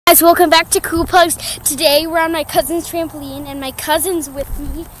Guys, welcome back to Cool Pugs. Today we're on my cousin's trampoline and my cousin's with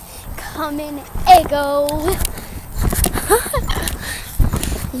me. Come in, Ego.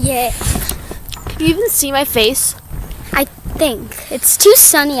 Yeah. Can you even see my face? I think. It's too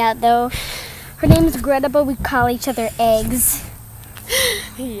sunny out though. Her name is Greta, but we call each other Eggs.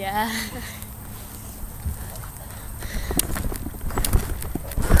 Yeah.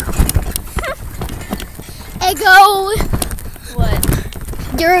 Ego! What?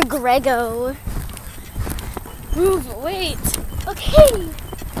 You're a Grego. Move, wait. Okay.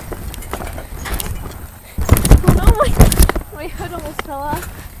 Oh no, my hood almost fell off.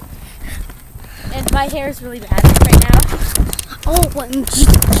 And my hair is really bad right now. Oh, OMG.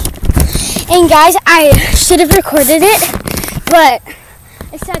 And guys, I should have recorded it, but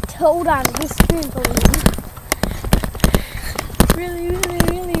I sat toad on this trampoline.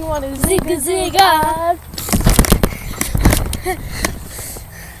 Really want to Zigga.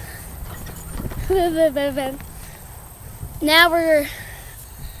 Now we're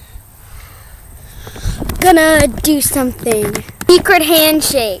gonna do something. Secret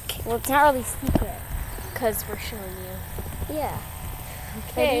handshake. Well, it's not really secret because we're showing you. Yeah.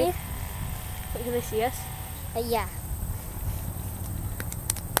 Okay. Ready? Can they see us? Yeah.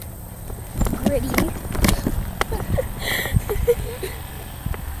 Ready?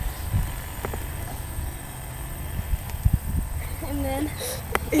 And then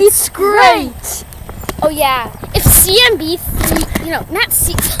It's great. oh yeah, if CMB3, not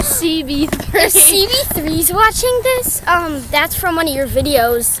CB3. if CB3's watching this, that's from one of your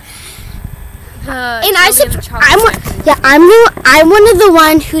videos. And I'm one of the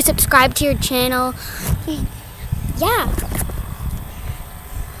one who subscribed to your channel. Yeah.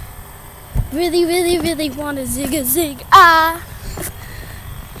 Really want to zig. I'm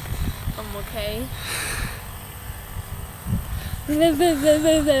okay.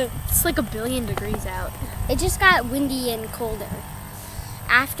 It's like 1,000,000,000 degrees out. It just got windy and colder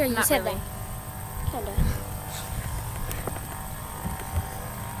after you Not said really. that. Kinda.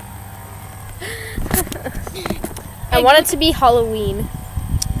 I want it to be Halloween.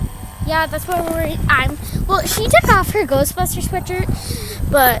 Yeah, that's what well, she took off her Ghostbusters sweatshirt,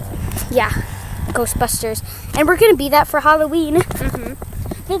 but yeah, Ghostbusters. And we're going to be that for Halloween. Mm-hmm.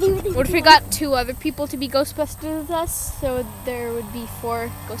 Really What if we got 2 other people to be Ghostbusters with us? So there would be 4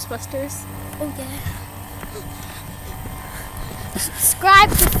 Ghostbusters. Oh, yeah. Subscribe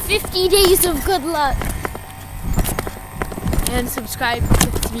to 50 Days of Good Luck. And subscribe to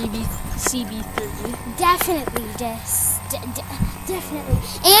CB3. Definitely, definitely.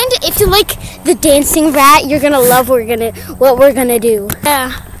 And if you like the dancing rat, you're gonna love what we're gonna do.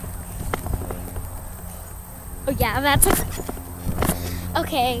 Yeah. Oh yeah, that's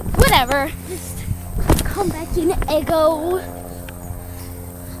okay. Whatever. Just come back in, Ego.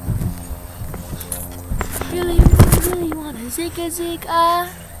 Really wanna zig.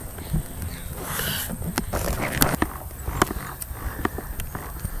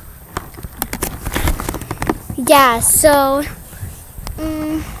 Yeah, so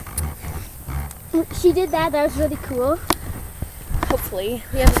she did that. That was really cool. Hopefully.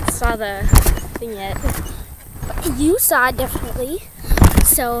 We haven't saw the thing yet. You saw it definitely.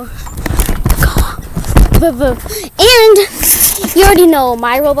 So, and you already know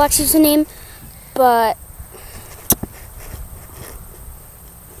my Roblox username, but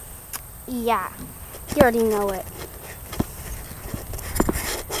yeah, you already know it.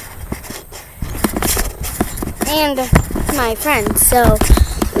 And my friend, so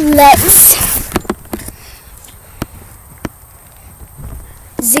let's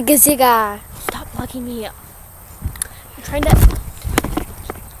zigga. Stop bugging me. I'm trying to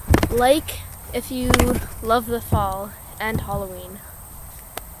like if you love the fall and Halloween.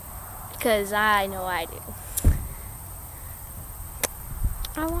 Because I know I do.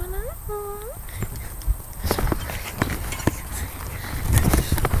 I wanna.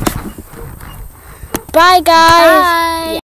 Bye, guys. Bye.